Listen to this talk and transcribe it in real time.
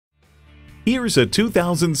Here's a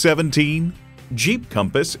 2017 Jeep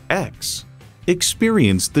Compass X.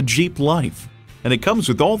 Experience the Jeep life, and it comes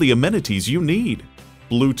with all the amenities you need.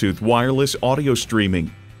 Bluetooth wireless audio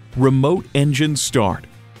streaming, remote engine start,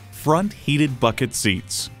 front heated bucket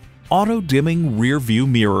seats, auto-dimming rear view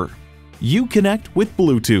mirror, Uconnect with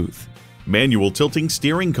Bluetooth, manual tilting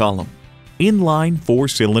steering column, inline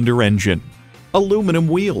 4-cylinder engine, aluminum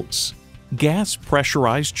wheels, gas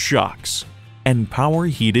pressurized shocks, and power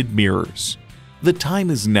heated mirrors. The time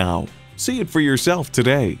is now. See it for yourself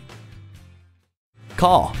today.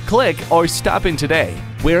 Call, click, or stop in today.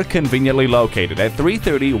 We're conveniently located at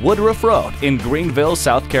 330 Woodruff Road in Greenville,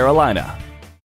 South Carolina.